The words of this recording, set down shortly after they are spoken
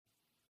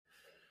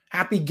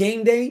Happy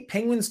game day,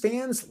 Penguins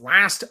fans.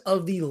 Last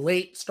of the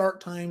late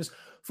start times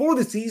for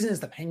the season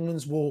as the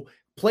Penguins will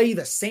play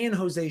the San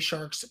Jose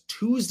Sharks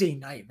Tuesday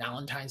night,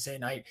 Valentine's Day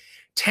night,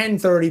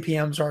 10:30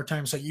 p.m. start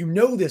time. So you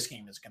know this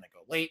game is going to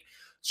go late.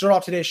 Start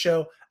off today's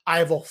show. I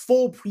have a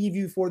full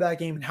preview for that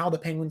game and how the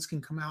Penguins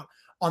can come out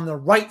on the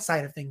right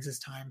side of things this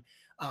time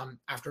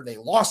after they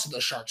lost to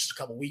the Sharks just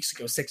a couple weeks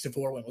ago,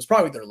 6-4, when it was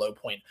probably their low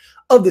point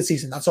of the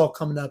season. That's all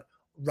coming up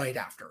right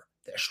after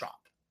this drop.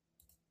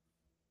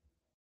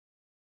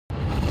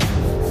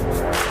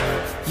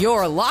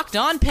 You're Locked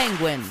On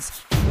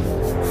Penguins,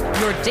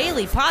 your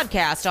daily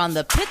podcast on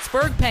the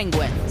Pittsburgh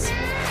Penguins,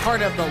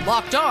 part of the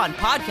Locked On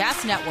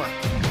Podcast Network,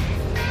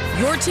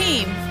 your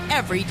team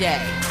every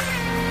day.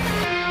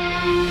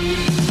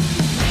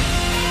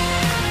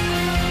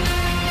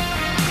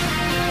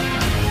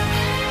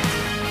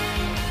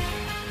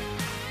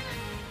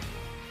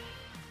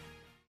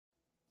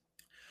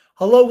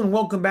 Hello and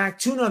welcome back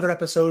to another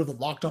episode of the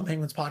Locked On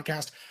Penguins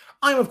podcast.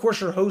 I'm, of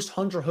course, your host,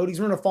 Hunter Hodes.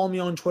 Remember to follow me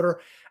on Twitter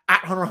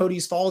at Hunter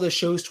Hodes. Follow the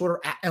show's Twitter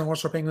at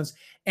NLS Penguins.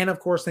 And, of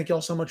course, thank you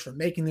all so much for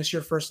making this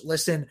your first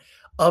listen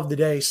of the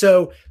day.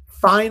 So,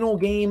 final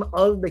game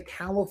of the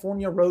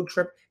California road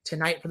trip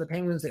tonight for the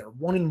Penguins. They are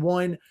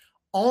 1-1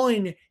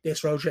 on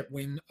this road trip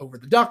win over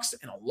the Ducks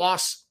and a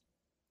loss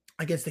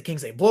against the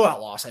Kings, a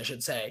blowout loss, I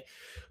should say,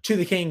 to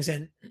the Kings.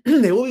 And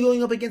they will be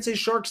going up against a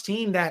Sharks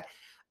team that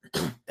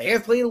they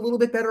have played a little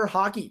bit better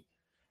hockey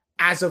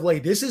as of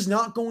late. This is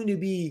not going to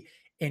be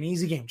an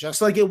easy game,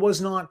 just like it was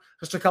not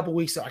just a couple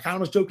weeks ago. I kind of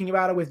was joking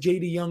about it with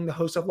JD Young, the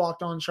host of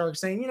Locked On Sharks,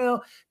 saying,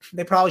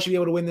 they probably should be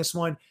able to win this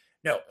one.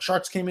 No,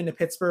 Sharks came into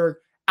Pittsburgh,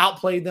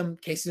 outplayed them.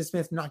 Casey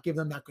Smith not give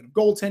them that good of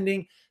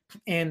goaltending.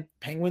 And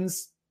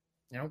Penguins,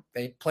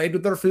 they played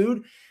with their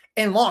food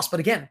and lost. But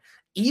again,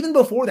 even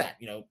before that,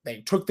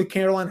 they took the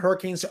Carolina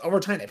Hurricanes to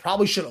overtime. They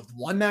probably should have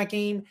won that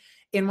game,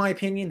 in my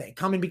opinion. They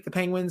come and beat the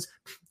Penguins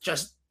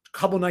just a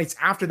couple nights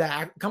after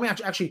that, coming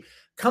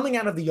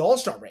out of the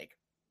All-Star break,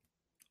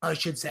 I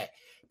should say.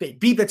 They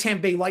beat the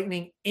Tampa Bay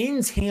Lightning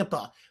in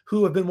Tampa,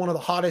 who have been one of the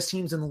hottest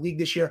teams in the league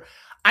this year.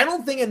 I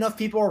don't think enough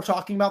people are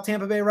talking about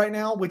Tampa Bay right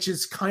now, which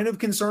is kind of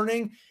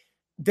concerning.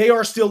 They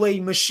are still a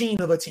machine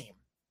of a team.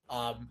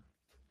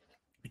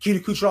 Nikita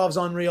Kucherov's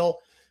unreal.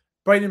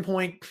 Braden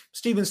Point,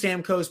 Steven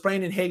Stamkos,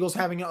 Brandon Hagel's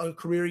having a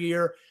career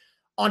year.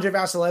 Andrei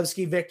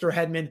Vasilevsky, Victor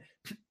Hedman.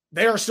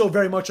 They are still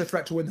very much a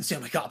threat to win the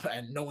Stanley Cup,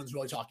 and no one's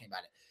really talking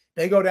about it.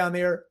 They go down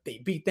there, they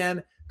beat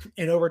them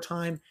in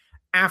overtime.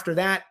 After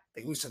that,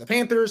 they lose to the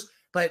Panthers,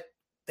 but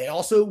they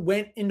also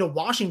went into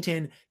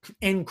Washington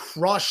and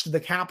crushed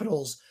the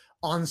Capitals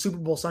on Super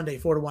Bowl Sunday,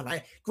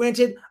 4-1.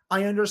 Granted,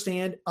 I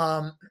understand,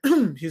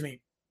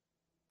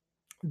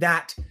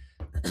 that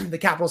the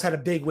Capitals had a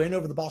big win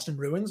over the Boston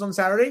Bruins on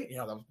Saturday.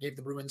 That gave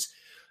the Bruins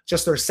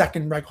just their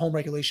second home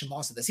regulation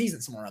loss of the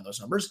season, somewhere around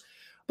those numbers.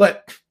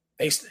 But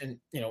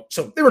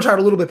so they were tired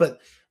a little bit,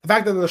 but the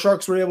fact that the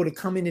Sharks were able to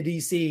come into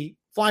DC,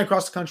 fly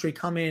across the country,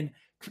 come in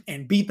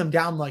and beat them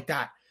down like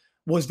that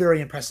was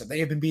very impressive. They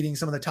have been beating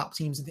some of the top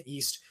teams in the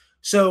East.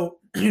 So,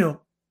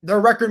 their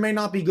record may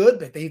not be good,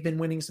 but they've been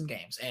winning some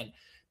games. And,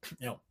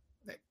 the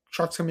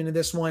Sharks come into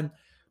this one.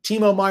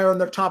 Timo Meier on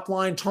their top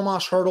line,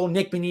 Tomas Hertl,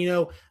 Nick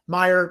Bonino.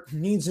 Meier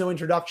needs no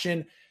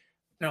introduction.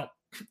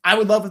 I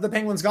would love if the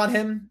Penguins got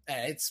him.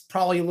 It's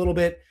probably a little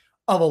bit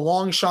of a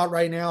long shot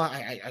right now.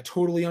 I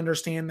totally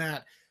understand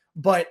that.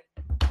 But,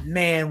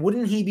 man,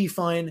 wouldn't he be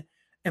fun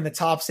in the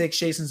top six?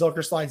 Jason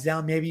Zucker slides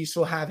down. Maybe you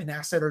still have an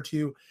asset or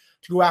two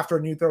to go after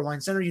a new third line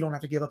center. You don't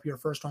have to give up your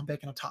first round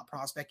pick and a top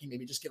prospect. You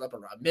maybe just give up a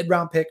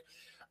mid-round pick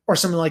or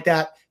something like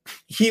that.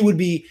 He would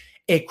be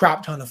a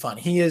crap ton of fun.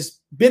 He has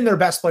been their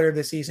best player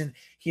this season.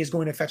 He is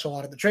going to fetch a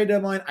lot at the trade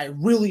deadline. I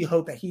really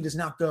hope that he does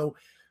not go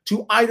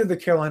to either the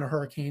Carolina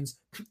Hurricanes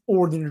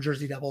or the New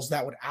Jersey Devils.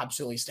 That would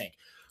absolutely stink.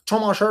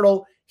 Tomas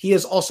Hertl, he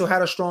has also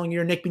had a strong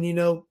year. Nick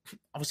Bonino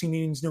obviously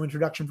needs no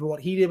introduction for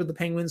what he did with the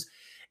Penguins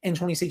in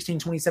 2016,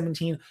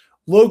 2017.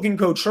 Logan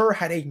Couture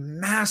had a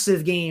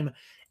massive game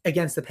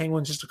against the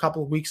Penguins just a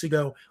couple of weeks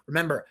ago.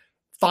 Remember,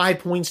 5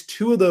 points,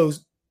 2 of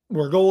those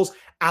were goals.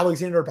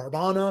 Alexander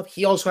Barabanov,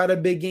 he also had a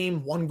big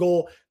game, 1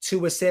 goal,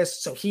 2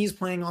 assists. So he's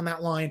playing on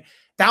that line.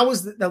 That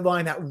was the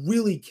line that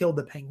really killed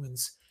the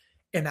Penguins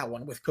in that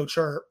one with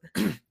Couture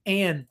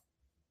and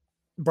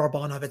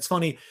Barabanov. It's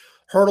funny,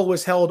 Hertl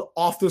was held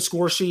off the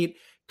score sheet,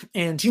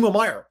 and Timo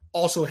Meier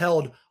also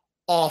held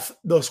off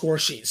the score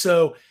sheet.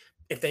 So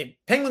if the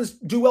Penguins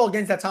do well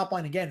against that top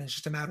line again, it's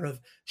just a matter of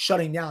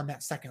shutting down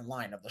that second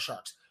line of the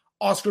Sharks.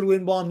 Oscar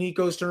Lindblom,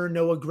 Nico Stern,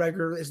 Noah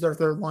Gregor is their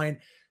third line.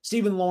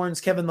 Stephen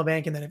Lawrence, Kevin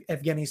Labanc, and then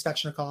Evgeny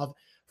Svechnikov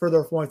for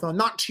their fourth line.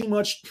 Not too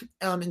much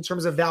in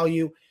terms of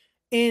value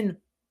in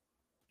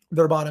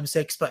their bottom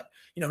six, but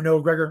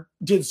Noah Gregor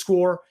did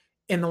score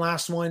in the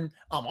last one.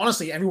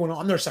 Honestly, everyone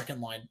on their second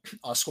line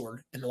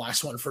scored in the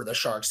last one for the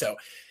Sharks. So,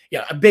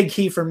 yeah, a big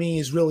key for me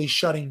is really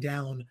shutting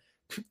down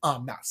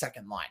that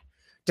second line.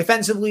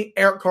 Defensively,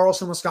 Erik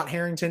Karlsson with Scott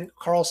Harrington.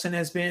 Karlsson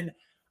has been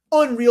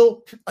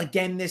unreal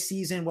again this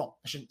season. Well,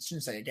 I shouldn't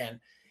say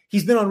again.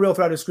 he's been unreal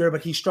throughout his career,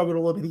 but he struggled a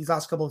little bit these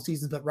last couple of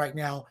seasons. But right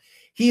now,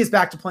 he is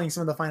back to playing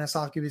some of the finest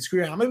hockey of his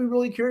career. And I'm going to be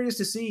really curious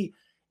to see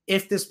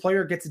if this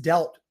player gets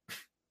dealt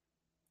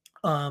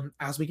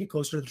as we get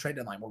closer to the trade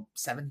deadline. We're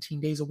 17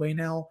 days away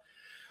now.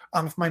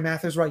 If my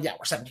math is right, yeah,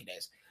 we're 17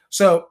 days.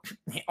 So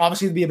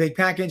obviously it'd be a big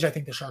package. I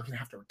think the Sharks are going to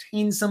have to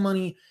retain some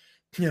money.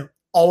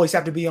 Always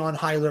have to be on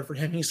high alert for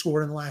him. He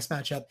scored in the last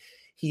matchup.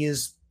 He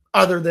is,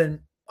 other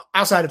than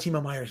outside of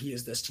Timo Meier, he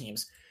is this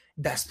team's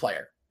best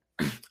player.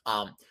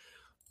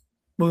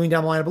 Moving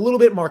down the lineup a little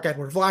bit,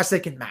 Marc-Edouard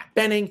Vlasic and Matt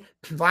Benning.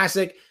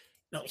 Vlasic,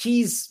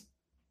 he's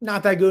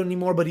not that good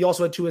anymore, but he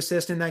also had 2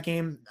 assists in that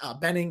game.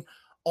 Benning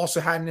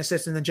also had an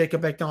assist, and then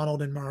Jacob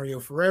McDonald and Mario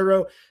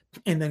Ferrero.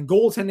 And then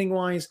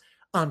goaltending-wise,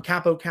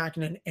 Capo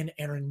Kakinen and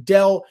Aaron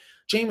Dell.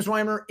 James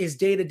Reimer is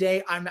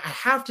day-to-day. I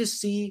have to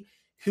see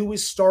who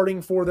is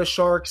starting for the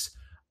Sharks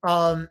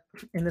in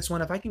this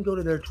one. If I can go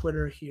to their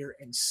Twitter here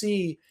and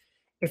see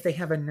if they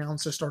have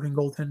announced a starting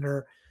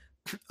goaltender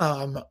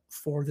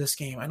for this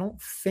game. I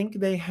don't think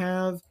they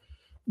have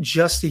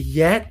just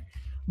yet,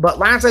 but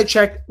last I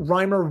checked,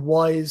 Reimer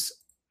was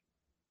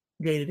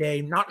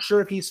day-to-day. Not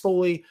sure if he's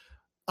fully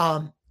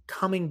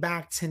coming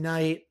back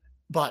tonight,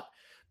 but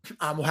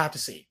we'll have to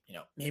see.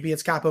 Maybe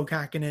it's Capo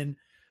Kakinen.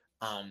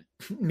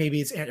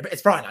 Maybe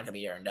it's probably not going to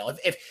be Aaron Dell.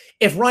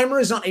 If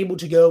Reimer is not able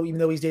to go, even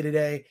though he's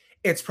day-to-day,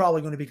 it's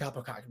probably going to be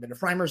Capo Kakinen. But if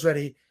Reimer's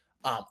ready,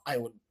 I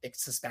would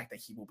suspect that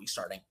he will be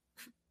starting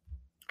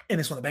in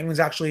this one. The Penguins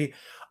actually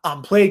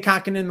played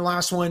Kakinen in the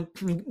last one.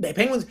 The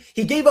Penguins,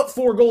 he gave up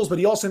 4 goals, but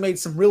he also made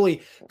some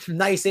really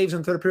nice saves in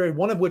the third period,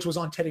 one of which was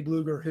on Teddy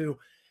Bluger, who,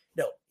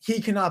 he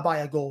cannot buy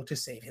a goal to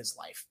save his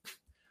life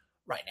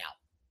right now.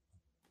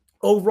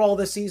 Overall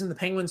this season, the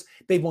Penguins,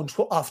 they've won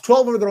 12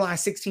 over their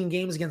last 16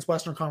 games against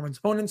Western Conference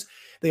opponents.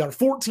 They are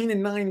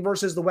 14-9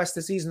 versus the West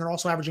this season. They're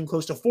also averaging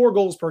close to 4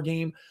 goals per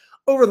game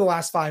over the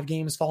last 5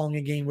 games following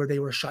a game where they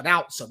were shut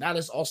out. So that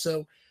is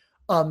also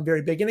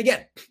very big. And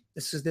again,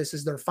 this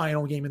is their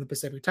final game in the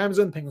Pacific time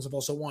zone. The Penguins have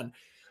also won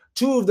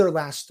 2 of their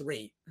last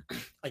 3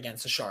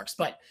 against the Sharks.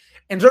 But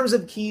in terms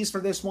of keys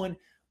for this one,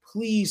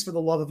 please, for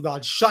the love of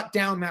God, shut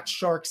down that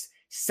Sharks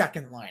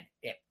second line.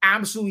 It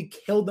absolutely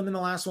killed them in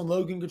the last one.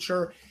 Logan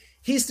Couture,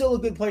 he's still a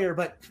good player,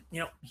 but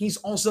he's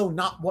also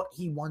not what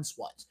he once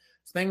was.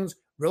 So Penguins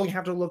really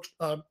have to look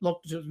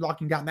to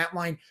locking down that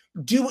line.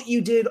 Do what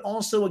you did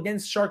also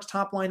against Sharks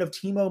top line of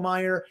Timo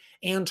Meier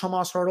and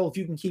Tomas Hertl. If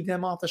you can keep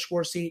them off the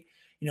score sheet,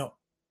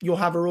 you'll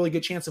have a really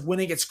good chance of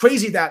winning. It's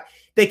crazy that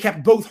they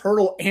kept both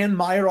Hertl and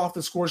Meier off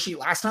the score sheet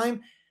last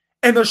time,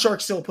 and the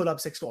Sharks still put up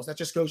 6 goals. That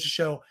just goes to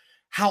show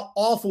how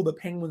awful the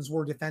Penguins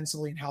were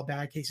defensively and how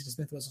bad Casey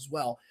DeSmith was as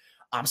well.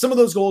 Some of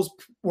those goals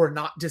were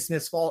not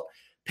DeSmith's fault.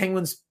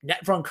 Penguins'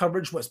 net front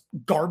coverage was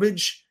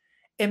garbage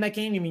in that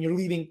game. I mean, you're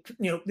leaving,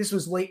 this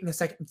was late in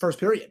the first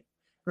period.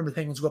 Remember, the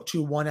Penguins go up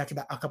 2-1 after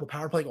a couple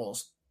power play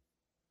goals.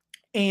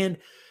 And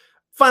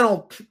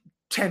final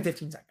 10,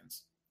 15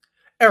 seconds.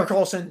 Erik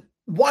Karlsson,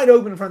 wide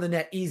open in front of the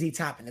net, easy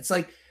tapping. It's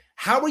like,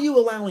 how are you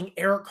allowing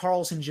Erik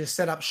Karlsson to just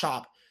set up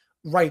shop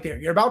right there?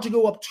 You're about to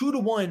go up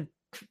 2-1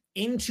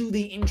 into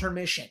the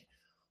intermission.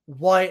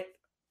 What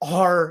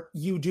are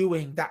you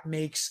doing? That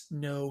makes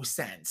no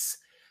sense.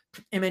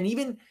 And then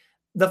even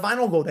the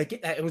final goal,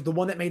 it was the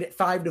one that made it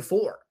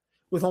 5-4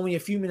 with only a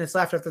few minutes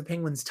left after the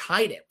Penguins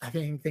tied it, I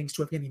think, thanks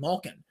to Evgeny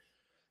Malkin.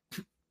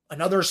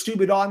 Another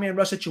stupid odd man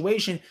rush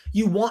situation.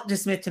 You want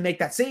DeSmith to make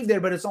that save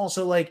there, but it's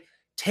also like,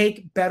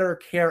 take better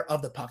care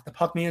of the puck. The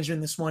puck management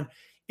in this one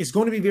is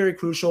going to be very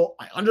crucial.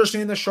 I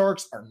understand the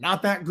Sharks are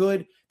not that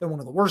good. They're one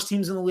of the worst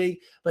teams in the league,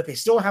 but they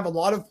still have a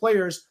lot of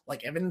players,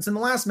 like evidence in the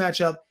last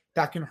matchup,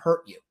 that can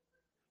hurt you.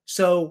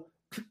 So,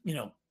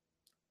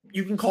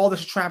 you can call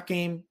this a trap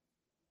game,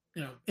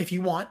 if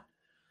you want,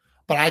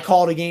 but I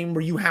call it a game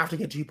where you have to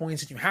get 2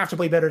 points and you have to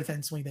play better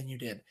defensively than you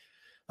did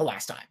the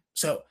last time.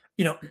 So,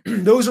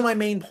 those are my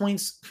main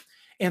points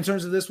in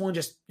terms of this one.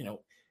 Just,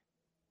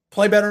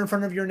 play better in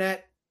front of your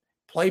net,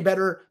 play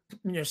better,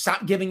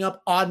 stop giving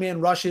up odd man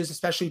rushes,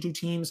 especially to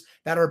teams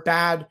that are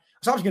bad.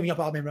 Stop giving up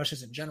odd man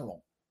rushes in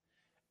general.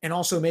 And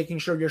also making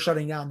sure you're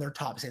shutting down their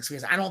top 6,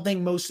 because I don't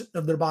think most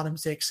of their bottom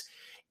 6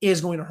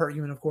 is going to hurt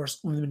you. And of course,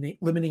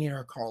 limiting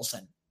Erik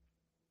Karlsson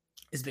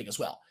is big as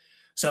well.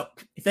 So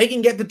if they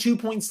can get the 2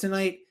 points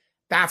tonight,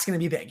 that's going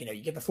to be big.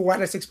 You get the 4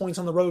 out of 6 points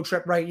on the road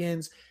trip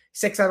right-ins,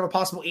 6 out of a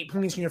possible 8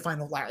 points in your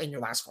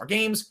last 4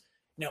 games.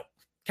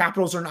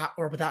 Capitals are not,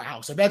 or without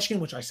Alex Ovechkin,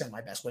 which I send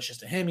my best wishes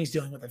to him. He's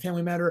dealing with a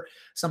family matter.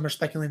 Some are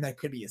speculating that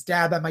could be his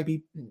dad that might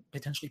be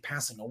potentially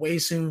passing away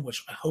soon,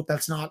 which I hope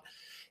that's not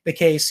the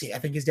case. I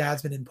think his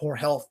dad's been in poor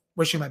health.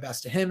 Wishing my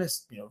best to him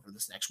for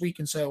this next week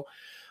and so.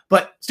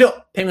 But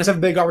still, Penguins have a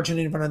big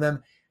opportunity in front of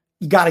them.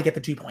 You got to get the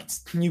 2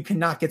 points. You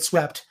cannot get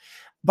swept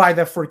by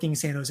the freaking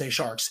San Jose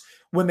Sharks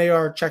when they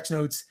are, checks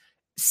notes,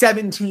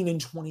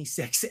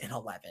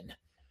 17-26-11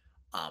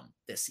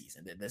 this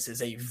season. This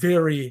is a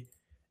very,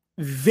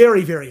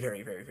 very, very,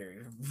 very, very, very,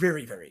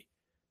 very, very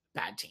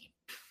bad team.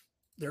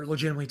 They're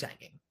legitimately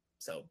tanking.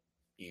 So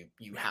you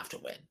have to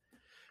win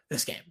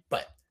this game.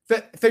 But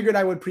figured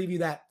I would preview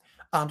that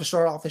to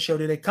start off the show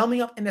today.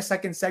 Coming up in the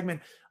second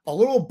segment, a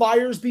little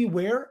buyers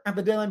beware at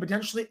the deadline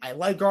potentially. I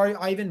like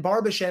Ivan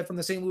Barbashev from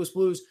the St. Louis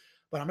Blues,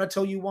 but I'm going to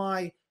tell you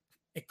why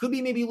it could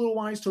be maybe a little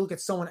wise to look at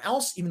someone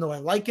else, even though I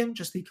like him,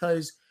 just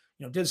because,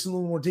 did some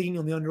little more digging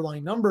on the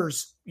underlying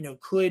numbers,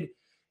 could,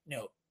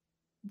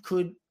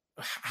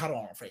 how do I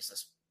want to phrase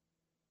this?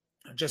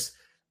 Just,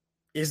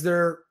 is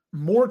there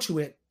more to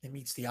it than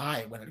meets the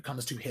eye when it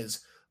comes to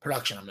his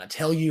production? I'm going to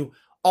tell you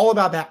all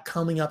about that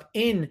coming up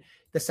in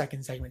the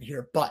second segment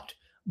here. But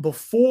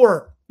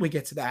before we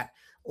get to that,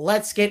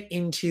 let's get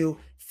into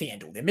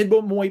FanDuel.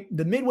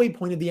 The midway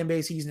point of the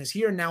NBA season is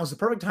here. Now is the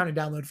perfect time to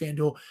download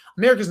FanDuel,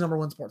 America's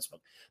 #1 sportsbook,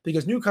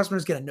 because new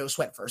customers get a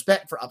no-sweat first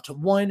bet for up to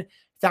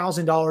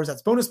 $1,000.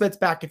 That's bonus bets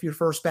back if your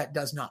first bet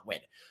does not win.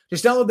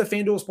 Just download the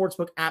FanDuel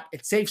Sportsbook app.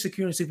 It's safe,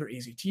 secure, and super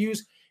easy to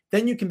use.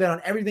 Then you can bet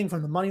on everything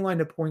from the money line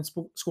to point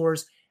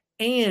scores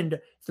and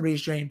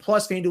threes drained.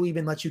 Plus, FanDuel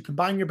even lets you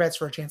combine your bets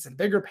for a chance at a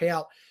bigger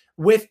payout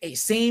with a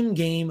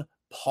same-game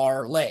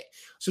parlay.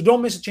 So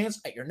don't miss a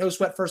chance at your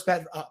no-sweat first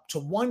bet for up to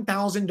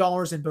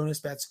 $1,000 in bonus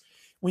bets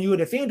when you go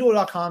to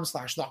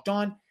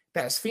FanDuel.com/lockedon.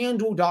 That is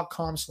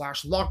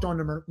FanDuel.com/lockedon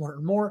to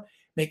learn more.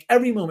 Make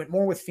every moment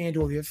more with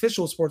FanDuel, the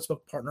official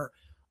sportsbook partner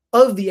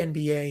of the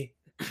NBA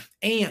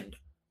and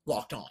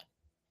Locked On.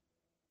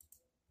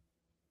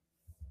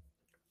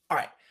 All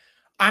right.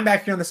 I'm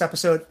back here on this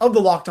episode of the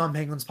Locked On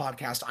Penguins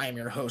podcast. I am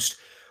your host,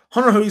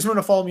 Hunter Hodes.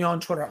 Remember to follow me on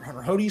Twitter at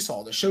Hunter Hodes,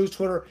 all the show's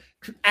Twitter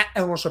at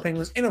North Shore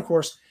Penguins. And of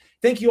course,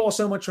 thank you all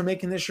so much for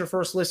making this your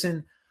first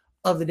listen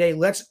of the day.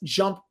 Let's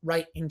jump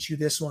right into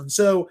this one.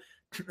 So,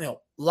 a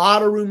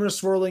lot of rumors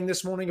swirling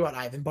this morning about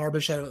Ivan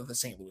Barbashev of the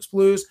St. Louis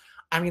Blues.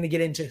 I'm going to get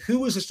into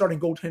who is the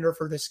starting goaltender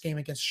for this game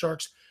against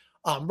Sharks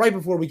right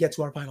before we get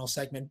to our final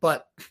segment.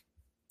 But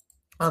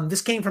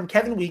this came from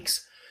Kevin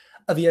Weeks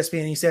of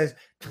ESPN. He says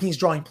he's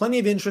drawing plenty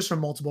of interest from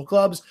multiple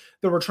clubs.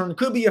 The return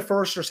could be a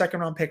first or second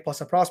round pick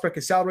plus a prospect.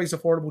 His salary is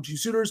affordable to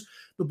suitors.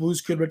 The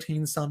Blues could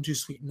retain some to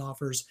sweeten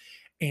offers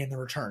and the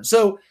return.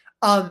 So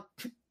I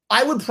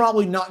would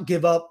probably not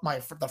give up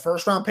the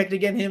first round pick to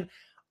get him.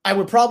 I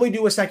would probably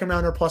do a second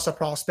rounder plus a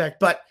prospect.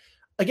 But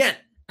again,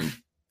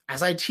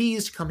 as I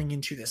teased coming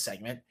into this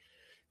segment,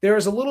 there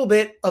is a little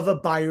bit of a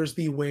buyer's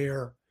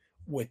beware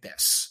with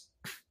this.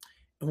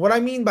 And what I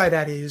mean by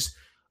that is,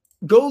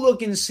 go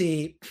look and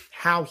see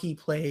how he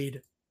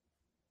played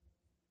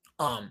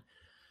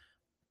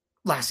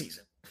last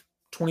season.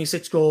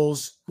 26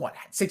 goals,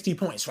 60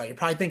 points, right? You're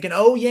probably thinking,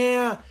 oh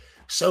yeah,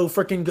 so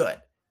freaking good.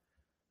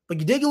 But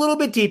you dig a little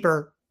bit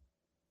deeper,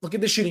 look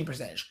at the shooting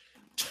percentage.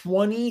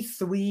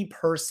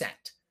 23%.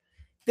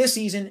 This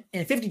season,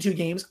 in 52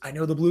 games, I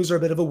know the Blues are a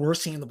bit of a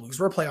worse team. The Blues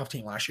were a playoff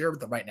team last year,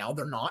 but right now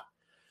they're not.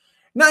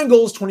 9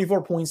 goals,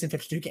 24 points in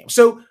 52 games.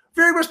 So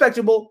very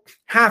respectable,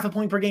 half a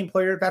point per game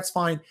player. That's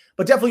fine,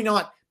 but definitely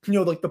not,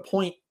 like the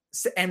 0.5,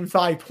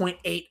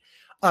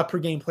 0.8 per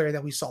game player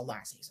that we saw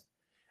last season.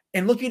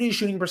 And look at his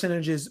shooting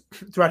percentages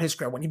throughout his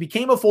career. When he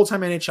became a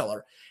full-time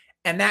NHLer,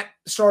 and that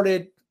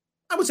started,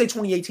 I would say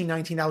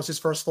 2018-19, that was his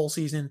first full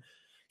season.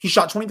 He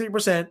shot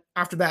 23%.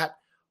 After that,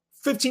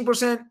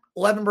 15%,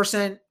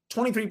 11%,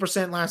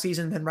 23% last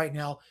season. Then right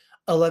now,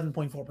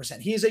 11.4%.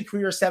 He is a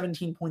career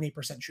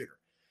 17.8% shooter.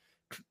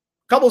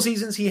 Couple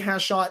seasons he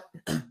has shot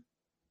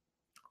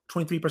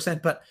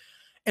 23%, but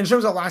in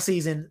terms of last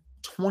season,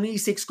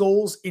 26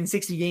 goals in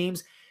 60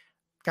 games.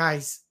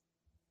 Guys,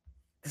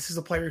 this is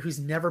a player who's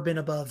never been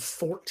above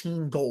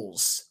 14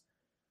 goals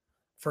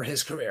for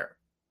his career.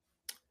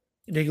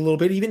 You dig a little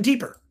bit even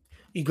deeper.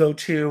 You go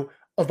to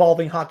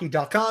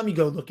evolvinghockey.com, you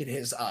go look at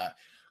his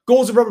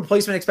goals above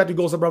replacement, expected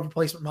goals above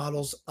replacement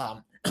models.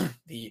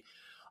 The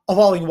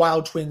Evolving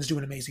Wild Twins do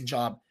an amazing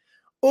job.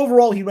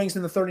 Overall, he ranks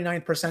in the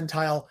 39th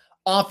percentile.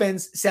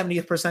 Offense,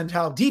 70th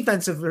percentile.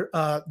 Defensive,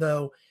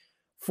 though,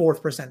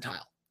 4th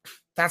percentile.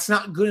 That's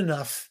not good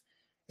enough,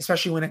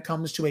 especially when it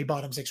comes to a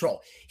bottom 6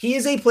 role. He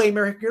is a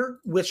playmaker,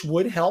 which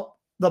would help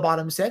the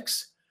bottom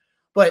 6.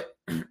 But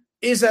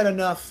is that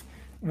enough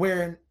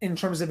where, in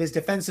terms of his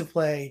defensive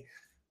play,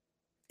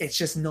 it's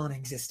just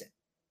non-existent?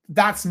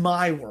 That's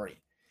my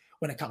worry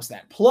when it comes to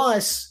that.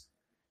 Plus,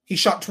 he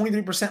shot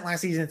 23%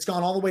 last season. It's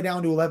gone all the way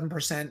down to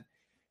 11%.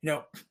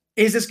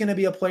 Is this going to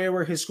be a player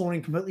where his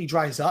scoring completely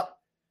dries up?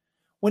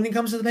 When it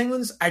comes to the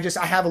Penguins, I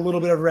have a little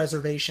bit of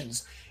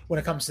reservations when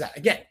it comes to that.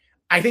 Again,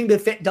 I think the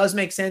fit does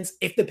make sense.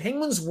 If the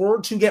Penguins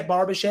were to get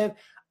Barbashev,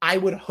 I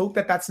would hope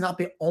that that's not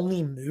the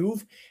only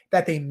move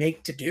that they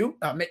make to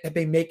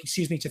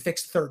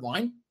fix the third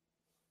line.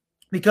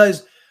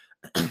 Because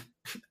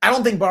I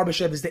don't think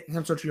Barbashev is the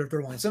answer to your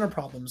third line center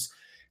problems,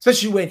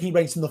 especially when he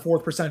ranks in the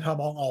 4th percentile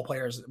among all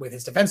players with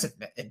his defensive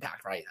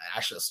impact, right?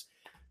 That's just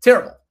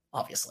terrible,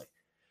 obviously.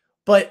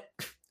 But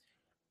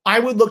I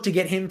would look to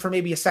get him for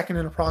maybe a second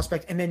and a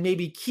prospect, and then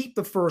maybe keep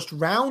the first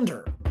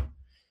rounder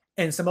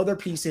and some other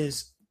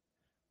pieces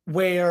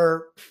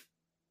where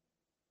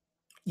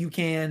you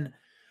can,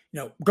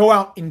 go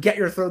out and get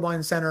your third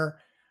line center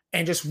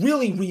and just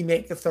really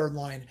remake the third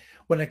line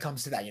when it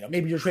comes to that.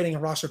 Maybe you're trading a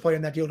roster player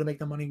in that deal to make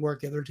the money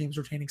work. The other team's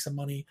retaining some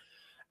money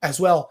as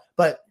well.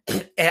 But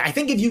I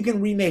think if you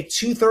can remake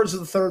 2/3 of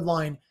the third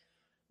line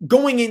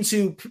going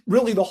into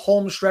really the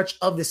home stretch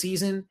of the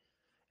season,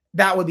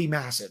 that would be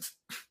massive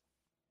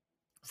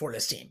for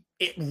this team.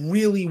 It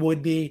really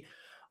would be.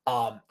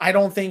 I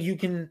don't think you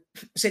can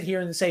sit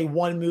here and say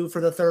one move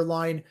for the third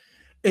line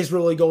is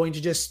really going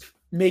to just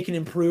make an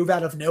improve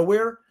out of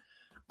nowhere.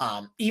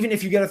 Even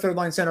if you get a third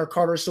line center,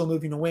 Carter's still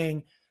moving to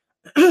wing,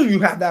 you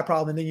have that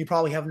problem. And then you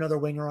probably have another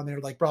winger on there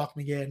like Brock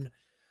McGinn,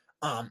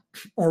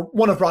 or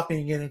one of Brock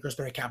McGinn and Chris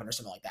Berry-Kappen or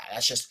something like that.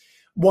 That's just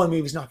one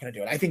move is not going to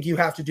do it. I think you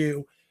have to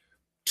do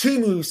two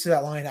moves to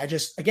that line.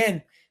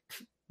 Again,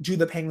 do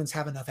the Penguins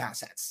have enough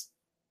assets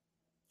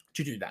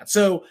to do that?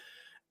 So,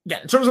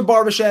 again, in terms of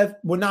Barbashev,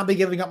 would not be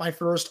giving up my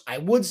first. I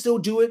would still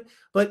do it.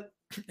 But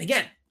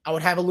again, I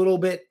would have a little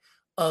bit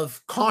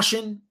of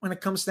caution when it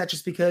comes to that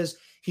just because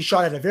he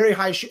shot at a very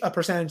high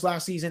percentage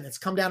last season. It's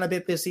come down a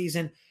bit this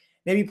season.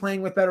 Maybe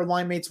playing with better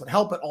line mates would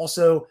help, but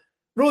also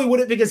really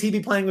wouldn't because he'd be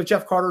playing with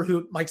Jeff Carter,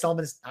 who Mike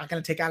Sullivan is not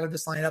going to take out of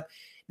this lineup.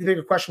 The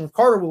bigger question with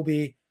Carter will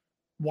be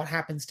what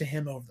happens to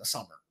him over the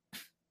summer.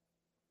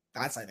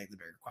 That's, I think, the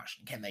bigger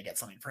question. Can they get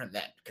something for him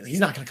then? Because he's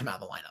not going to come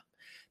out of the lineup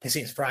this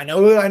season. I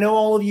know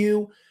all of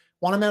you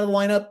want him out of the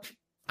lineup.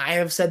 I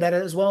have said that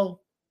as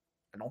well.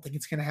 I don't think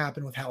it's going to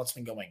happen with how it's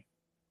been going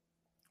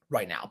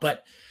right now.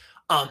 But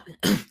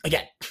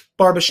again,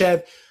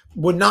 Barbashev,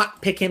 would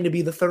not pick him to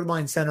be the third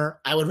line center.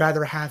 I would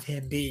rather have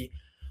him be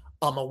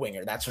a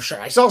winger. That's for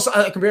sure. I saw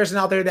a comparison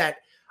out there that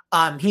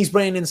he's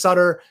Brandon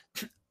Sutter.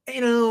 I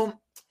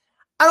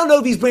don't know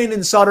if he's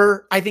Brandon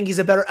Sutter. I think he's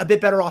a bit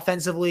better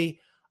offensively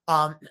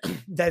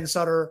than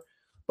Sutter,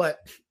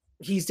 but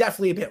he's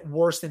definitely a bit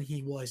worse than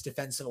he was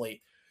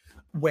defensively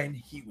when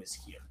he was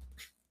here.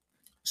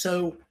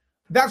 So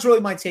that's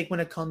really my take when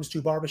it comes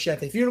to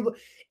Barbashev. If you're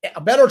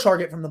a better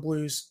target from the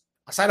Blues,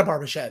 aside of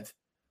Barbashev,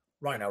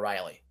 Ryan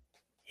O'Reilly.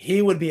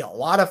 He would be a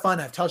lot of fun.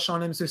 I've touched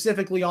on him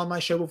specifically on my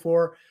show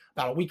before,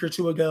 about a week or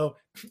two ago.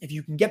 If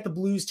you can get the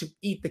Blues to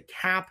eat the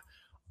cap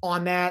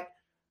on that,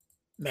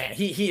 man,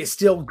 he is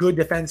still good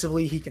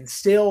defensively. He can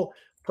still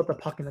put the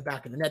puck in the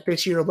back of the net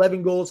this year.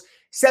 11 goals,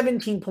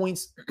 17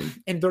 points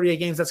in 38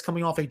 games. That's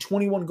coming off a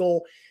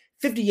 21-goal,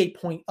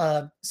 58-point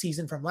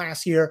season from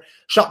last year.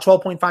 Shot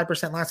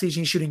 12.5% last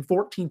season. He's shooting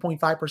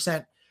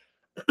 14.5%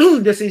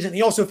 this season.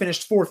 He also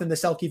finished fourth in the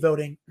Selke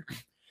voting.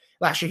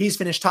 Last year, he's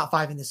finished top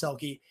 5 in the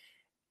Selke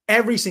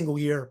every single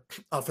year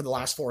for the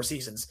last 4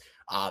 seasons.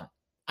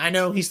 I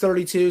know he's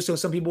 32, so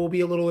some people will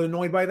be a little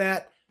annoyed by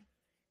that.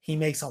 He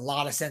makes a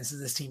lot of sense as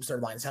this team's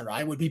third line center.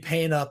 I would be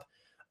paying up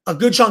a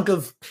good chunk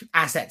of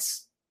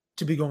assets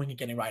to be going and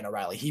getting Ryan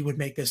O'Reilly. He would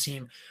make this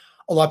team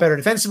a lot better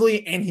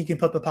defensively, and he can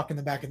put the puck in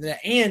the back of the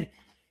net. And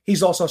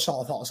he's also a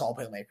solid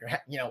playmaker.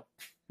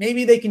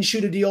 Maybe they can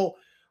shoot a deal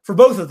for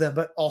both of them,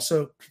 but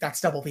also that's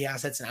double the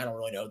assets, and I don't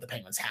really know if the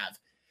Penguins have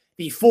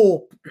the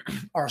full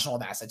arsenal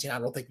of assets. I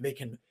don't think they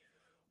can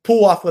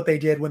pull off what they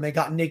did when they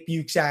got Nick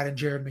Bukestad and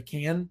Jared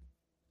McCann.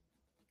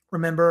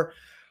 Remember,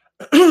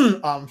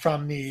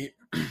 from the,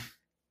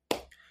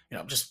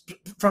 just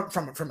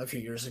from a few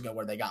years ago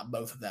where they got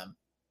both of them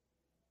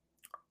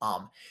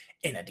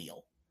in a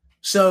deal.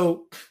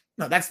 So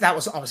no, that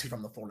was obviously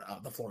from the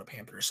Florida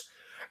Panthers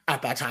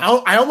at that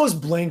time. I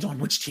almost blanked on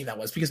which team that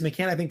was because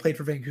McCann, I think, played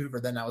for Vancouver.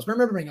 Then I was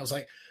remembering, I was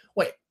like,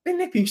 wait,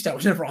 Nick Bukestad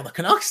was never on the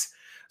Canucks.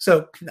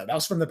 So no, that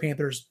was from the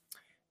Panthers.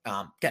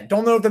 Again,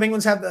 don't know if the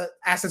Penguins have the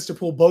assets to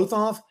pull both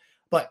off,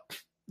 but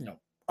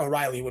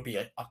O'Reilly would be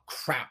a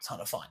crap ton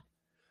of fun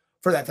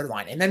for that third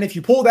line. And then if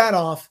you pull that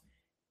off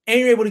and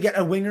you're able to get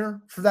a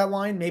winger for that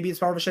line, maybe it's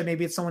Barbashev,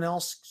 maybe it's someone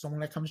else,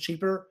 someone that comes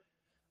cheaper,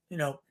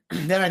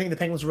 then I think the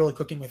Penguins are really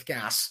cooking with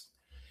gas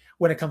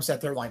when it comes to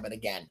that third line. But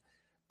again,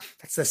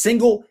 that's the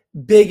single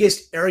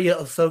biggest area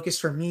of focus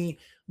for me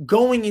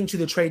going into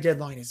the trade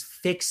deadline is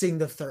fixing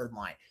the third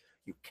line.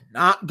 You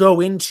cannot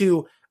go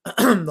into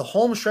the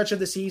home stretch of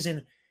the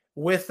season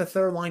with the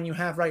third line you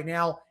have right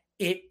now.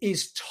 It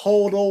is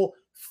total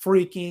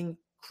freaking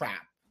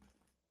crap.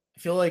 I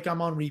feel like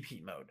I'm on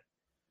repeat mode.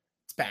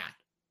 It's bad.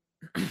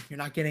 You're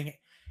not getting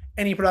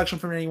any production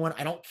from anyone.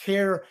 I don't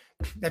care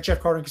that Jeff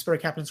Carter and Chris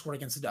Berry-Kappen scored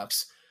against the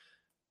Ducks.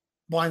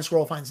 Blind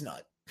squirrel finds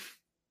nut.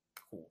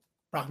 Cool.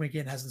 Brock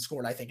McGinn hasn't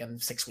scored, I think, in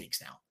 6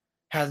 weeks now.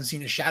 Hasn't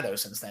seen his shadow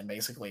since then,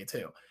 basically,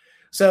 too.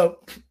 So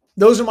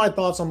those are my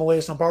thoughts on the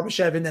latest on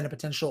Barbashev and then a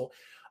potential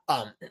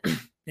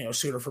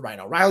suitor for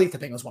Ryan O'Reilly if the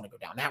Penguins want to go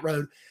down that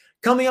road.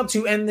 Coming up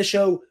to end the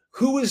show,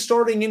 who is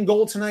starting in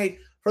goal tonight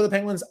for the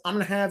Penguins? I'm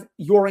going to have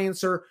your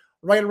answer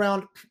right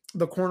around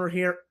the corner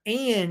here,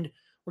 and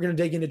we're going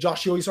to dig into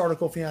Josh Yohe's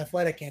article for The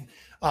Athletic and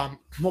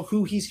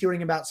who he's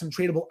hearing about some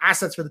tradable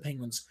assets for the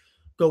Penguins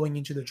going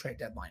into the trade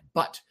deadline.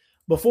 But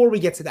before we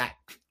get to that,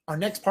 our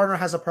next partner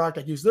has a product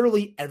I use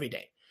literally every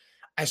day.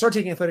 I started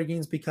taking Athletic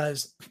Greens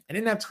because I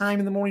didn't have time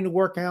in the morning to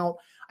work out.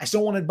 I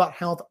still wanted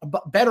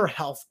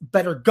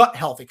better gut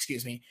health,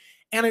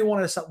 and I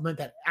wanted a supplement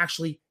that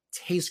actually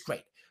tastes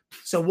great.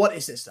 So what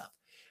is this stuff?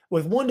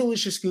 With one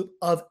delicious scoop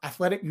of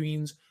Athletic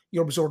Greens,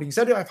 you're absorbing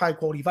 75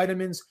 high-quality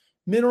vitamins,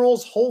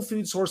 minerals, whole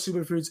food source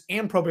superfoods,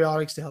 and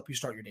probiotics to help you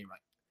start your day right.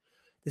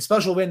 The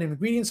special blend of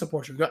ingredients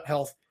supports your gut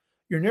health,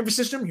 your nervous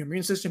system, your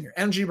immune system, your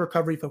energy,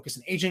 recovery, focus,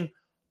 and aging.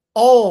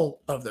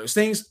 All of those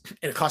things.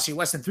 It costs you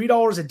less than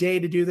 $3 a day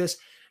to do this.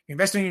 You're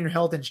investing in your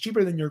health, and it's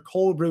cheaper than your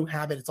cold brew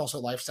habit. It's also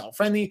lifestyle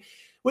friendly.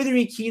 Whether you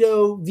eat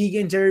keto,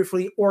 vegan,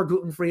 dairy-free, or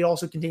gluten-free, it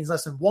also contains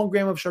less than 1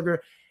 gram of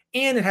sugar,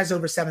 and it has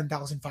over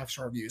 7,000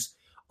 5-star reviews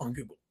on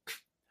Google.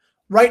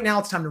 Right now,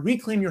 it's time to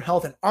reclaim your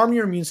health and arm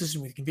your immune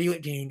system with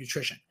convenient daily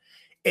nutrition.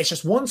 It's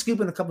just 1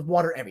 scoop in a cup of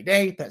water every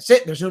day. That's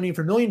it. There's no need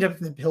for a million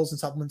different pills and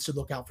supplements to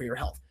look out for your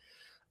health.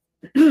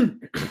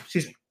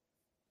 Excuse me.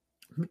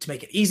 To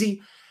make it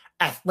easy,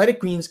 Athletic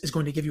Greens is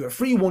going to give you a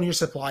free 1-year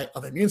supply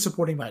of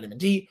immune-supporting vitamin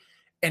D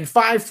and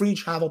 5 free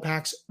travel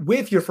packs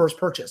with your first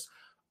purchase.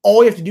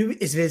 All you have to do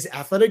is visit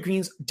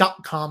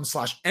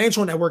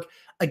athleticgreens.com/NHL Network.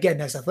 Again,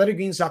 that's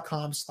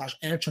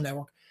athleticgreens.com/NHL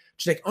Network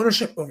to take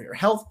ownership over your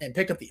health and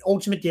pick up the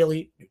ultimate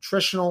daily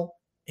nutritional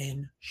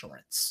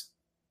insurance.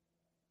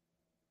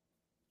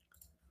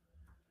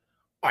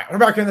 All right, we're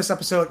back in this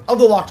episode of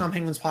the Locked On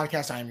Penguins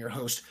podcast. I am your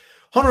host,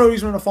 Hunter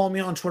Hodes. Remember to follow me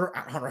on Twitter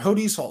at Hunter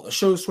Hodes. Follow the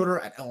show's Twitter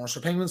at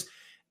 @LNSRPenguins.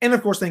 And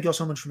of course, thank you all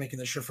so much for making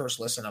this your first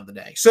listen of the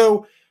day.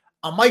 So,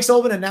 Mike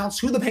Sullivan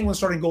announced who the Penguins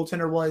starting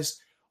goaltender was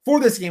for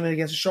this game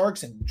against the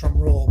Sharks. And drum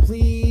roll,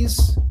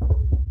 please.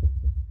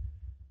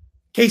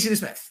 Casey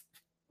DeSmith.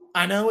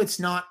 I know it's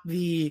not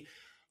the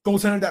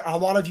goaltender that a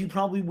lot of you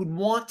probably would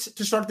want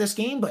to start this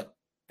game, but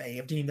they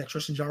have deemed that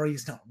Tristan Jarry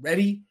is not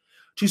ready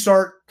to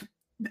start.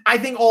 I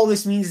think all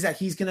this means is that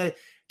he's going to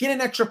get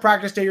an extra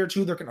practice day or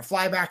two. They're going to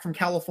fly back from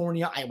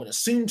California, I would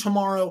assume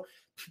tomorrow.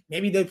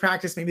 Maybe they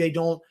practice, maybe they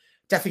don't.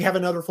 Definitely have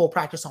another full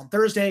practice on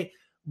Thursday.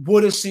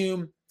 Would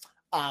assume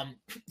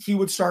he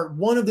would start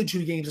one of the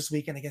 2 games this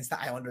weekend against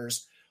the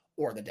Islanders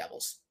or the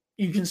Devils.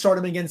 You can start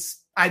him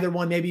against either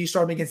one. Maybe you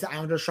start him against the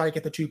Islanders, try to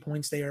get the 2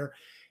 points there.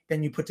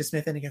 Then you put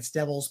DeSmith in against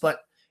Devils. But,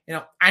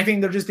 I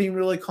think they're just being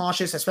really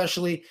cautious,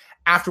 especially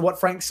after what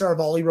Frank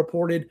Saravalli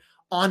reported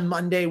on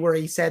Monday, where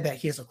he said that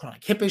he has a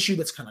chronic hip issue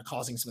that's kind of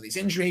causing some of these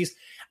injuries.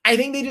 I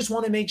think they just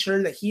want to make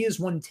sure that he is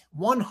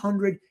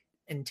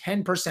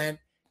 110%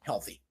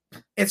 healthy.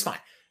 It's fine.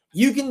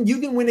 You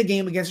can win a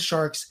game against the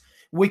Sharks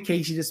with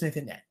Casey DeSmith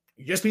in net.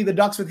 You just beat the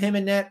Ducks with him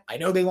in net. I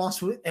know they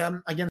lost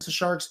against the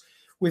Sharks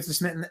with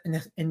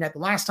DeSmith in net the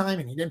last time,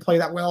 and he didn't play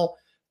that well.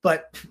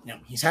 But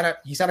he's had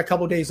a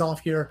couple of days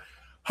off here.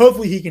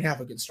 Hopefully, he can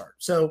have a good start.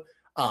 So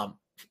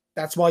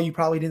that's why you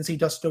probably didn't see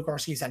Dustin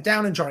Tokarski sent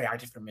down and Jarry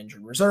active from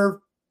injured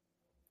reserve.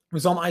 He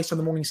was on the ice for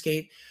the morning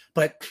skate,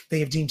 but they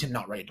have deemed him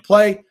not ready to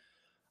play.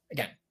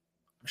 Again,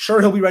 I'm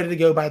sure he'll be ready to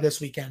go by this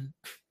weekend,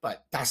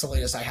 but that's the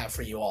latest I have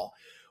for you all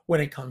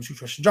when it comes to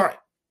Tristan Jarry.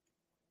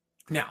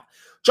 Now,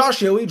 Josh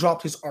Yohe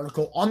dropped his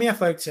article on The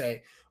Athletic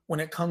today when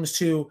it comes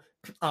to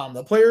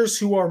the players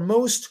who are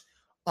most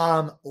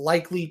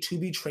likely to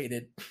be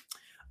traded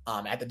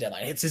at the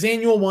deadline. It's his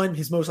annual one,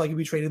 his most likely to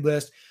be traded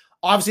list.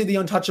 Obviously, the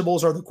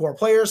untouchables are the core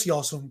players. He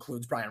also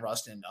includes Brian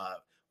Rust and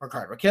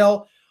Rickard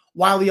Rakell.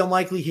 Wildly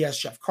unlikely, he has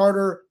Jeff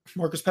Carter,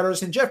 Marcus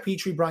Pettersson, Jeff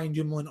Petrie, Brian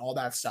Dumoulin, all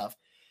that stuff.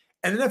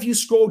 And then if you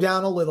scroll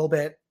down a little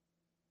bit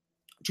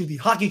to the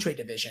hockey trade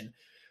division,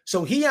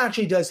 so he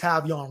actually does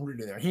have Jan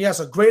Rutta there. He has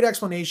a great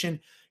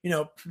explanation.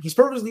 He's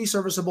perfectly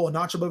serviceable and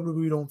not above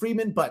Rudo and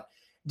Friedman, but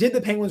did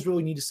the Penguins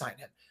really need to sign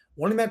him?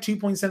 Wanting that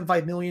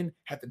 $2.75 million,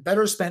 had been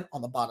better spent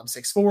on the bottom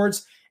 6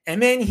 forwards.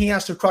 And then he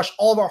has to crush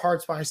all of our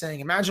hearts by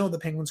saying, imagine what the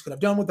Penguins could have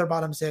done with their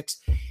bottom 6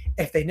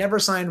 if they never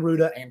signed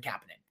Rutta and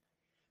Kapanen.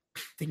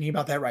 Thinking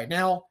about that right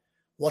now,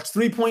 what's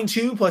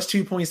 3.2 plus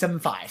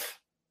 2.75?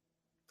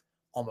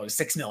 Almost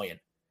 $6 million.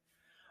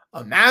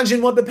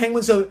 Imagine what the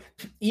Penguins, so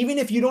even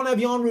if you don't have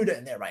Jan Rutta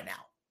in there right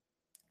now,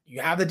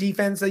 you have the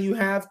defense that you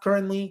have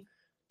currently,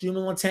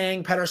 Dumoulin,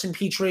 Letang, Pettersson,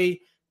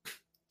 Petrie,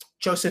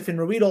 Joseph, and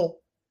Ruedel.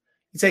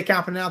 You take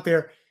Kapanen out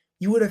there,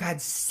 you would have had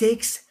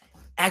 $6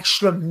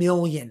 extra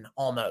million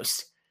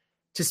almost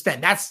to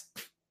spend. That's,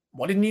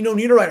 what did Nino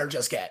Niederreiter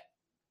just get?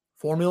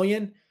 $4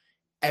 million.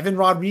 Evan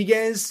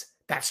Rodriguez,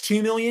 that's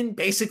 $2 million,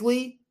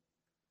 basically.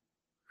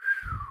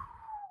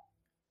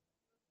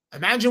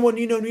 Imagine what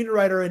Nino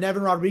Niederreiter and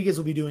Evan Rodriguez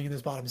will be doing in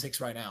this bottom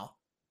 6 right now.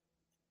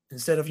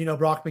 Instead of,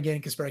 Brock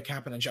McGinn, Kasperi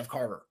Kapanen, and Jeff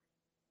Carter.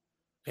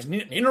 Because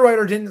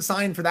Niederreiter didn't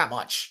sign for that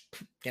much.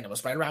 Again, it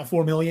was right around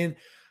 $4 million.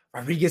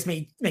 Rodriguez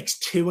makes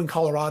 $2 million in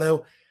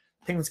Colorado.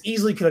 Penguins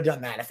easily could have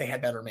done that if they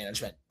had better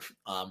management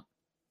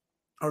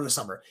over the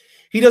summer.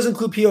 He does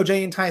include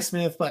POJ and Ty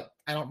Smith, but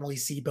I don't really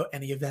see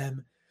any of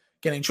them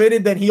getting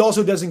traded. Then he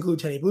also does include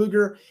Teddy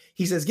Bluger.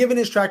 He says, given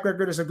his track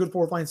record as a good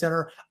fourth line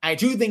center, I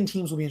do think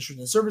teams will be interested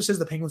in services.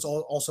 The Penguins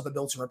also have a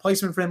built-in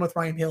replacement for him with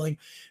Ryan Poehling,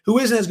 who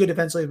isn't as good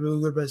defensively as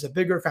Bluger, but is a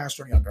bigger,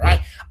 faster, and younger.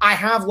 I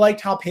have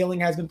liked how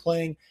Poehling has been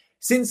playing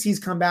since he's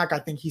come back. I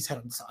think he's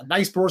had a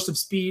nice burst of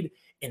speed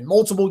in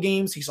multiple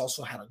games. He's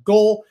also had a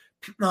goal.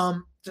 I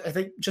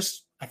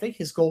think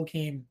his goal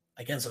came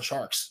against the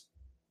Sharks,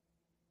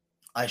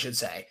 I should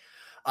say.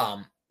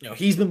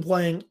 He's been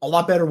playing a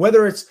lot better,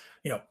 whether it's,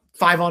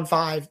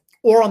 5-on-5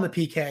 or on the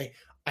PK.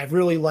 I've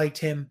really liked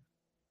him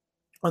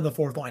on the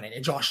fourth line.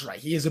 And Josh is right.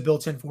 He is a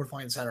built-in fourth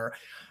line center.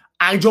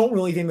 I don't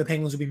really think the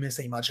Penguins would be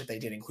missing much if they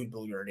did include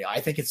Bill Guerrero. I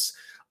think it's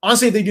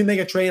honestly, if they do make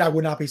a trade, I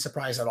would not be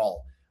surprised at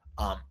all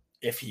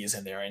if he is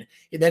in there. And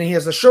then he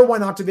has the sure why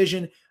not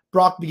division.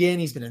 Brock Begin,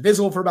 he's been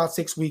invisible for about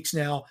 6 weeks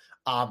now.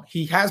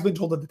 He has been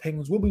told that the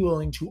Penguins will be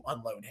willing to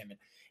unload him.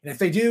 And if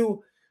they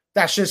do,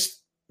 that's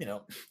just,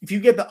 if you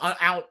get the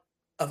out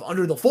of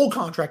under the full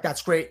contract,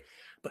 that's great.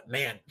 But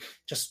man,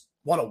 just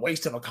what a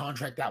waste of a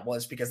contract that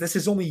was, because this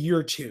is only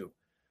year 2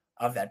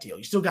 of that deal.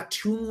 You still got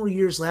 2 more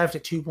years left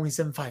at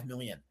 $2.75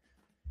 million.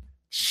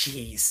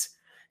 Jeez.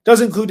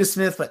 Doesn't include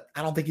DeSmith, but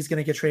I don't think he's going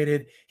to get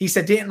traded. He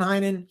said Danton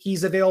Heinen,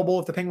 he's available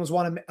if the Penguins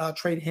want to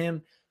trade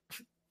him.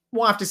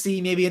 We'll have to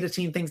see. Maybe a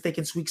team thinks they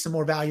can squeak some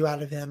more value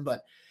out of him,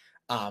 but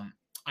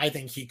I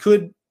think he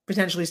could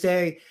potentially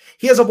stay.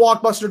 He has a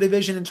blockbuster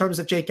division in terms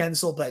of Jake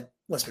Guentzel, but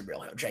let's be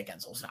real here. Jake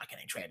Gensel's not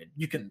getting traded.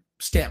 You can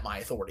stamp my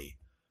authority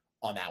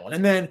on that one.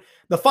 And then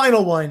the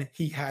final one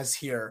he has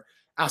here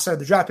outside of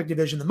the draft pick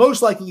division, the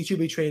most likely to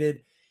be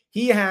traded,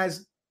 he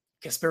has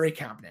Kasperi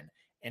Kapanen.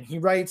 And he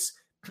writes,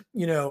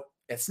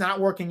 it's not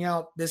working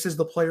out. This is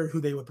the player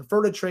who they would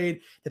prefer to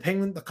trade.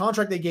 The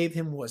contract they gave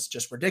him was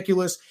just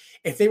ridiculous.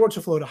 If they were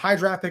to float a high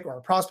draft pick or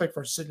a prospect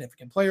for a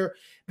significant player,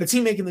 the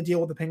team making the deal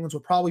with the Penguins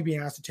would probably be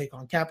asked to take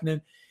on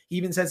Kapanen. He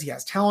even says he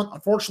has talent.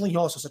 Unfortunately, he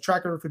also has a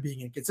track record for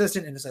being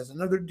inconsistent and has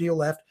another deal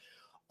left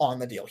on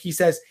the deal. He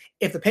says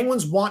if the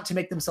Penguins want to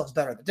make themselves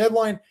better at the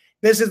deadline,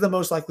 this is the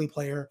most likely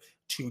player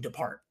to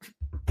depart.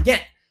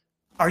 Again,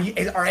 are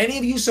any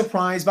of you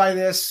surprised by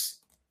this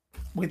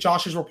with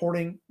Josh's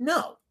reporting?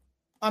 No,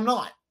 I'm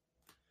not.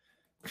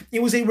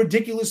 It was a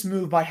ridiculous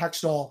move by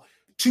Hextall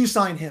to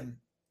sign him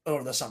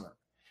over the summer.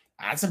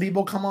 I had some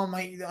people come on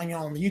my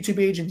on the YouTube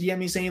page and DM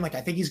me saying, I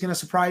think he's going to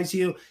surprise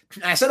you.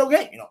 And I said,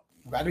 okay,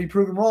 I'm glad to be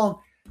proven wrong.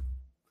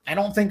 I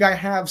don't think I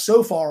have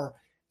so far, to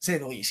say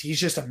the least. He's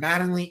just a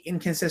maddeningly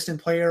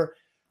inconsistent player.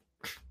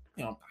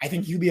 I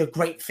think he'd be a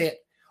great fit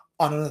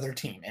on another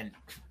team. And,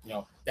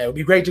 that would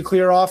be great to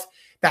clear off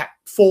that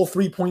full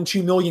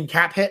 $3.2 million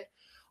cap hit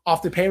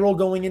off the payroll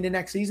going into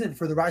next season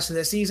for the rest of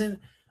the season.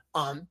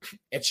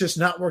 It's just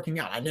not working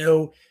out. I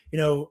know,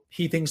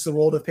 he thinks the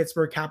world of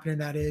Pittsburgh Kapanen,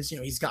 that is,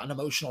 he's gotten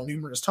emotional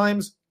numerous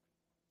times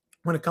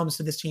when it comes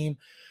to this team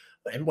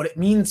and what it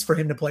means for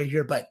him to play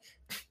here, but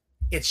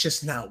it's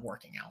just not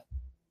working out.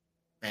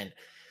 And,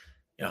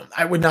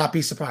 I would not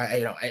be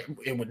surprised,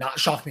 it would not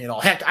shock me at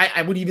all. Heck,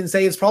 I would even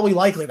say it's probably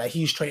likely that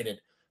he's traded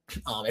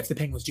if the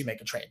Penguins do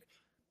make a trade.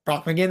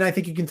 Brock McGinn, I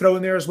think you can throw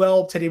in there as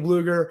well. Teddy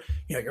Bluger,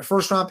 your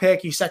first round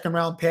pick, your second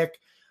round pick.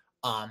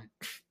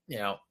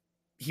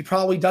 He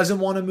probably doesn't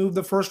want to move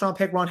the first round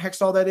pick, Ron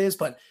Hextall, that is,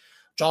 but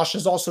Josh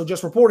has also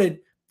just reported,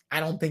 I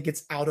don't think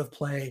it's out of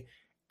play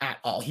at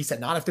all. He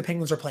said not if the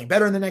Penguins are playing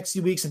better in the next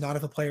few weeks and not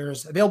if a player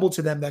is available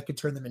to them that could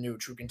turn them into a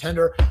true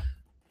contender,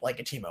 like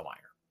a Timo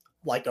Meier,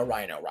 like a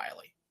Ryan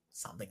O'Reilly,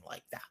 something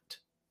like that.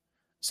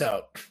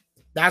 So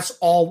that's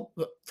all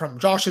from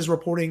Josh's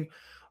reporting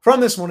from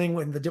this morning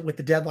with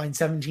the deadline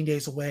 17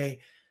 days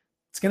away.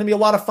 It's going to be a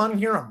lot of fun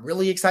here. I'm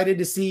really excited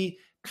to see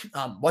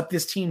what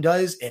this team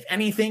does. If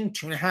anything,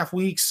 2.5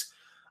 weeks.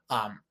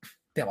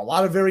 They have a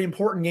lot of very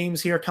important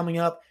games here coming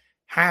up.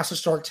 Has to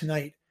start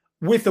tonight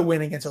with a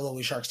win against a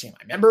lowly Sharks team.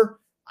 I remember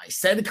I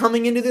said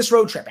coming into this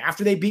road trip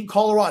after they beat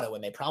Colorado,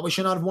 and they probably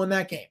should not have won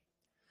that game,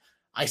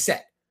 I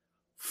said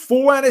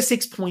 4 out of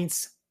 6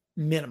 points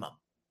minimum.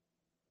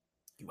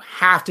 You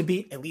have to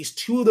beat at least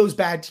 2 of those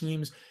bad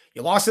teams.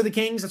 You lost to the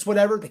Kings, that's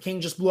whatever. The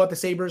Kings just blew out the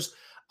Sabres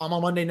on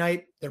Monday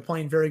night. They're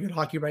playing very good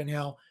hockey right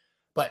now.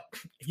 But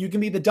if you can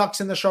beat the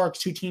Ducks and the Sharks,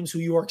 2 teams who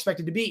you are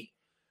expected to beat,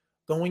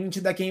 going into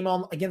that game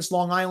against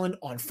Long Island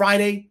on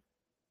Friday,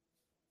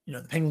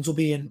 the Penguins will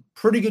be in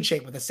pretty good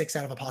shape with a 6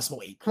 out of a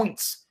possible 8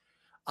 points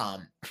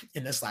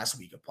in this last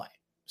week of play.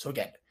 So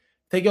again,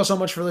 thank you all so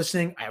much for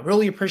listening. I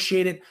really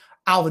appreciate it.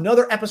 I'll have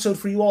another episode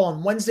for you all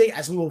on Wednesday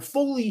as we will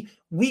fully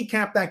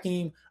recap that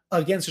game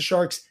against the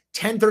Sharks,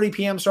 10:30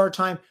 p.m. start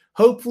time.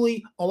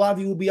 Hopefully, a lot of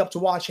you will be up to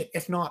watch it.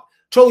 If not,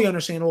 totally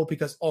understandable,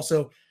 because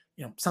also,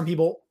 some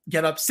people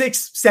get up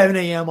 6, 7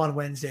 a.m. on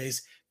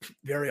Wednesdays.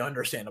 Very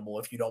understandable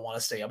if you don't want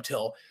to stay up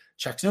till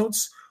checks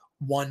notes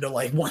 1 to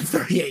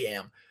 1:30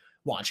 a.m.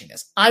 watching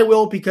this. I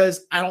will,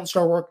 because I don't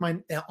start work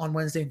on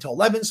Wednesday until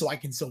 11, so I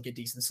can still get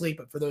decent sleep.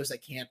 But for those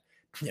that can't,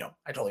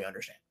 I totally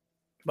understand.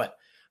 But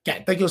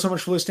again, thank you so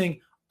much for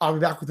listening. I'll be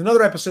back with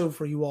another episode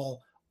for you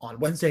all on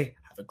Wednesday.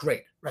 Have a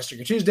great rest of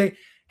your Tuesday.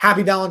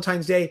 Happy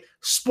Valentine's Day.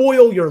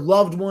 Spoil your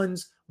loved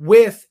ones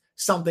with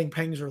something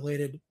Penguins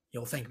related.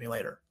 You'll thank me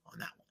later.